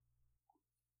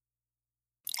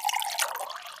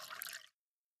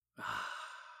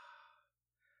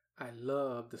I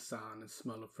love the sound and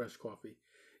smell of fresh coffee.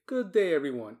 Good day,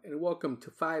 everyone, and welcome to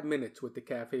 5 Minutes with the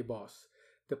Cafe Boss,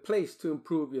 the place to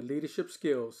improve your leadership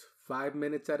skills 5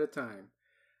 minutes at a time.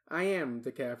 I am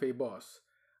the Cafe Boss.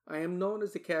 I am known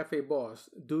as the Cafe Boss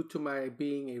due to my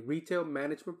being a retail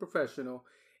management professional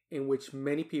in which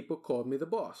many people call me the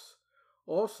boss.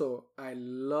 Also, I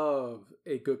love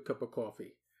a good cup of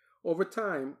coffee. Over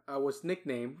time, I was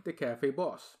nicknamed the Cafe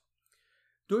Boss.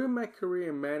 During my career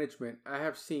in management, I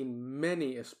have seen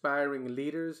many aspiring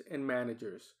leaders and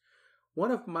managers. One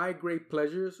of my great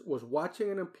pleasures was watching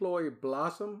an employee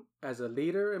blossom as a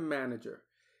leader and manager.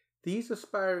 These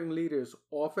aspiring leaders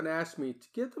often ask me to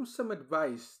give them some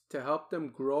advice to help them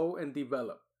grow and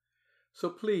develop. So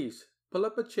please, pull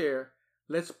up a chair,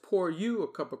 let's pour you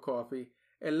a cup of coffee,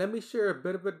 and let me share a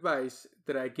bit of advice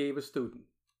that I gave a student.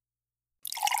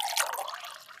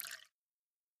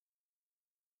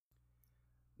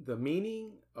 The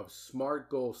meaning of SMART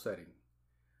goal setting.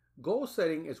 Goal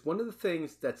setting is one of the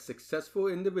things that successful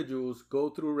individuals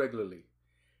go through regularly.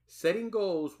 Setting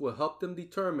goals will help them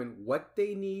determine what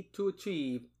they need to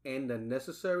achieve and the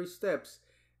necessary steps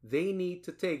they need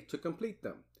to take to complete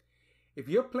them. If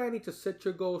you're planning to set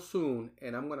your goals soon,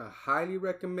 and I'm going to highly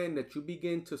recommend that you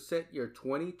begin to set your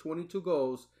 2022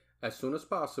 goals as soon as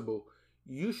possible,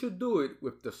 you should do it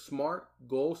with the SMART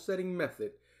goal setting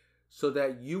method so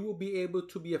that you will be able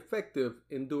to be effective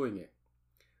in doing it.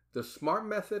 The SMART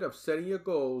method of setting your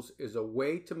goals is a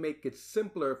way to make it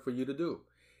simpler for you to do.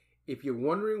 If you're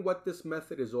wondering what this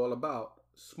method is all about,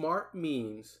 SMART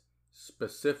means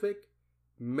specific,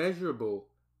 measurable,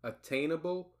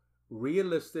 attainable,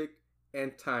 realistic,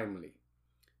 and timely.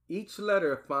 Each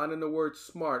letter found in the word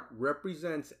SMART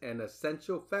represents an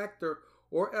essential factor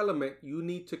or element you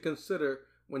need to consider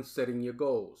when setting your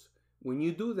goals. When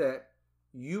you do that,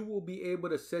 you will be able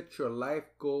to set your life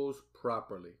goals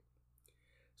properly.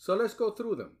 So let's go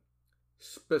through them.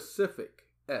 Specific,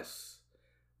 S.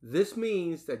 This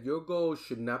means that your goals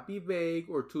should not be vague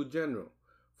or too general.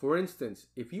 For instance,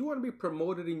 if you want to be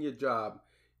promoted in your job,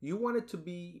 you want to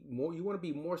be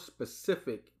more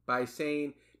specific by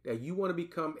saying that you want to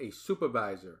become a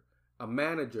supervisor, a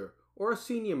manager, or a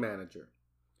senior manager.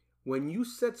 When you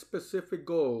set specific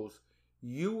goals,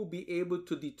 you will be able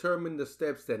to determine the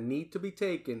steps that need to be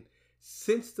taken,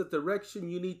 since the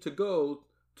direction you need to go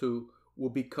to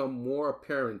will become more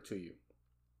apparent to you.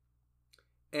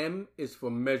 M is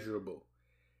for measurable.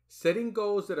 Setting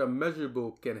goals that are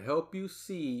measurable can help you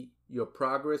see your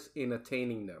progress in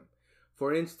attaining them.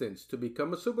 For instance, to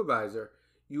become a supervisor,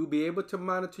 you will be able to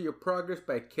monitor your progress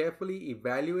by carefully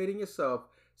evaluating yourself,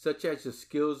 such as your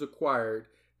skills acquired,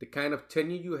 the kind of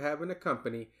tenure you have in a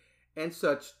company, and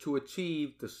such to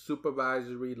achieve the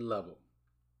supervisory level.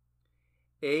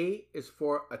 A is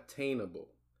for attainable.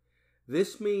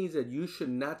 This means that you should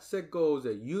not set goals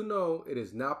that you know it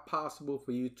is not possible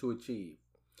for you to achieve.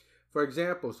 For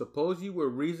example, suppose you were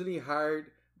recently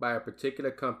hired by a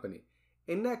particular company.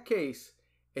 In that case,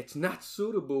 it's not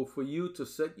suitable for you to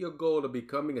set your goal of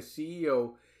becoming a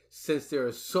CEO, since there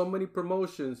are so many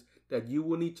promotions that you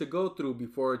will need to go through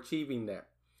before achieving that.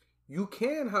 You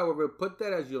can, however, put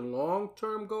that as your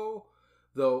long-term goal,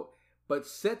 though, but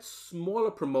set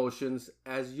smaller promotions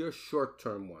as your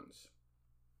short-term ones.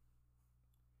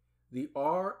 The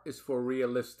R is for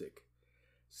realistic.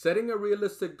 Setting a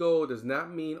realistic goal does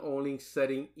not mean only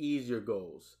setting easier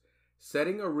goals.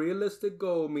 Setting a realistic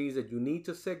goal means that you need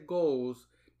to set goals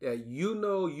that you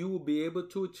know you will be able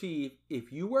to achieve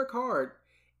if you work hard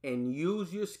and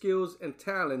use your skills and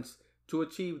talents to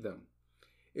achieve them.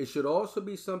 It should also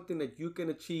be something that you can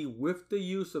achieve with the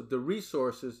use of the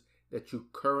resources that you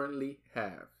currently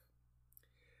have.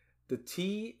 The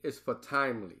T is for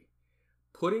timely.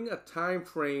 Putting a time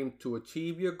frame to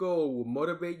achieve your goal will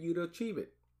motivate you to achieve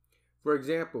it. For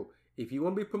example, if you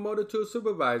want to be promoted to a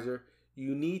supervisor,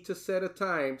 you need to set a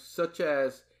time such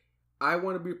as, I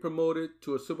want to be promoted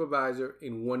to a supervisor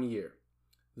in 1 year.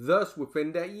 Thus,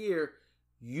 within that year,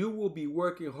 you will be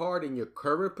working hard in your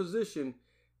current position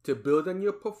to build on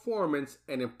your performance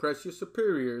and impress your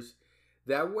superiors.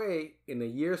 That way, in a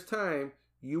year's time,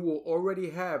 you will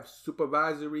already have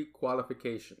supervisory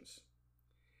qualifications.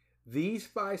 These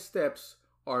 5 steps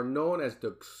are known as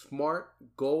the SMART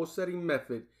goal setting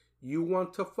method you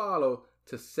want to follow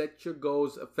to set your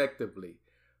goals effectively.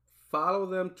 Follow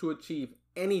them to achieve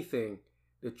anything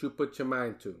that you put your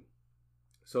mind to.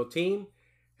 So team,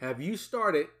 have you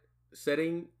started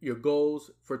setting your goals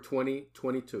for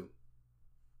 2022?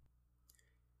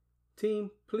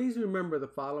 Team, please remember the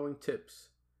following tips.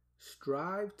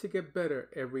 Strive to get better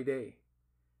every day.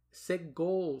 Set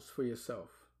goals for yourself.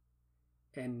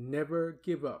 And never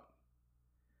give up.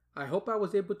 I hope I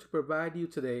was able to provide you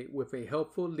today with a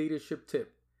helpful leadership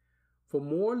tip. For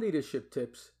more leadership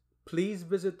tips, please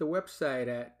visit the website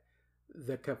at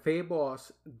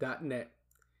thecafeboss.net.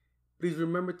 Please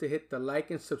remember to hit the like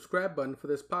and subscribe button for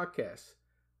this podcast.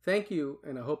 Thank you,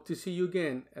 and I hope to see you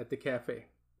again at the cafe.